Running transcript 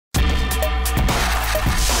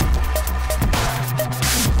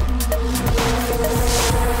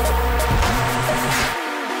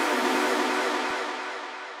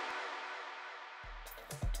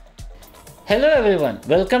Hello everyone,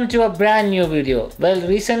 welcome to a brand new video.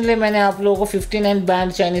 Recently मैंने आप लोगों को 59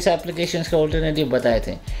 बैंड चाइनीज़ एप्लीकेशंस के ऑल्टरनेटिव बताए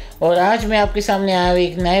थे और आज मैं आपके सामने आया हूँ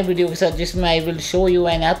एक नए वीडियो के साथ जिसमें I will show you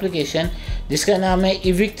an application जिसका नाम है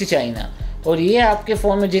इविक्ट चाइना। और ये आपके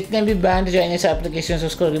फ़ोन में जितने भी बैंड चाइनीज़ एप्लीकेशंस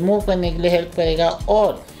उसको रिमूव करने के लिए हेल्प करेगा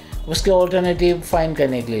और उसके ऑल्टरनेटिव फाइंड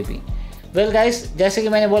करने के लिए भी। गाइस, जैसे कि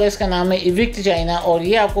मैंने बोला इसका नाम है इविक्ट चाइना और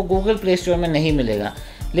ये आपको गूगल प्ले स्टोर में नहीं मिलेगा,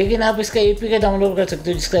 लेकिन आप इसका APK डाउनलोड कर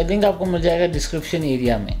सकते हो जिसका लिंक आपको मिल जाएगा डिस्क्रिप्शन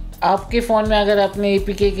एरिया में। आपके फ़ोन में अगर आपने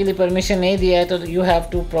APK के लिए परमिशन नहीं दिया है तो you have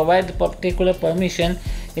to provide particular permission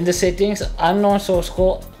in the settings, unknown source को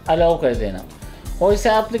अलाउ कर देना और इस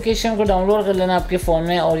एप्लीकेशन को डाउनलोड कर लेना आपके फ़ोन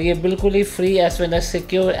में। और ये बिल्कुल ही free as well as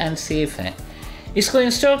secure and safe है। इसको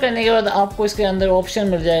इंस्टॉल करने के बाद आपको इसके अंदर ऑप्शन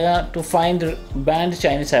मिल जाएगा to find band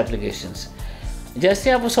Chinese applications. जैसे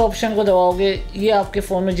आप उस ऑप्शन को दबाओगे ये आपके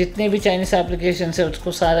फ़ोन में जितने भी चाइनीज़ एप्लीकेशन है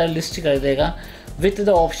उसको सारा लिस्ट कर देगा with the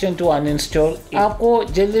option to uninstall. आपको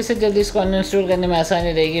जल्दी से जल्दी इसको अनइंस्टॉल करने में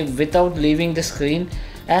आसानी रहेगी without leaving the screen.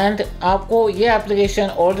 And आपको ये एप्लीकेशन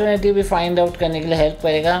ऑल्टरनेटिव भी फाइंड आउट करने के लिए हेल्प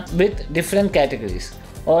करेगा विथ डिफरेंट कैटेगरीज।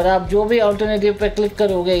 और आप जो भी ऑल्टरनेटिव पर क्लिक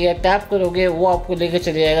करोगे या टैप करोगे वो आपको लेकर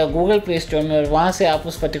चले जाएगा गूगल प्ले स्टोर में और वहाँ से आप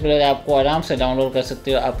उस पर्टिकुलर ऐप को आराम से डाउनलोड कर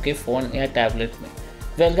सकते हो आपके फ़ोन या टैबलेट में।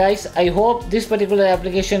 Well guys, I hope this particular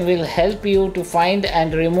application will help you to find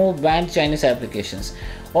and remove banned Chinese applications.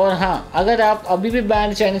 और हाँ, अगर आप अभी भी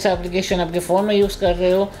banned Chinese application आपके फ़ोन में यूज़ कर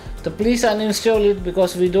रहे हो तो please uninstall it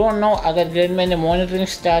because we don't know अगर गवर्नमेंट ने मॉनिटरिंग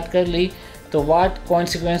स्टार्ट कर ली तो what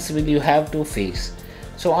consequence will you have to face.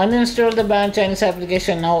 So uninstall the banned Chinese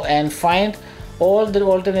application now and find all the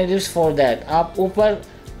alternatives for that. आप ऊपर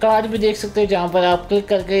card भी देख सकते हो जहाँ पर आप क्लिक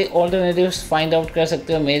करके ऑल्टरनेटिव्स फाइंड आउट कर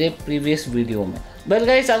सकते हो मेरे प्रीवियस वीडियो में।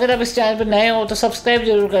 गाइस, अगर आप इस चैनल पर नए हो तो सब्सक्राइब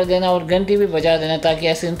जरूर कर देना और घंटी भी बजा देना ताकि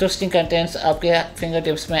ऐसे इंटरेस्टिंग कंटेंट्स आपके फिंगर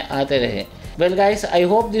टिप्स में आते रहे। Guys, I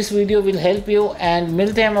hope this video will help you and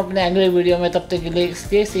मिलते हैं हम अपने अगले वीडियो में। तब तक के लिए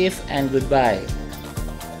stay safe and good bye.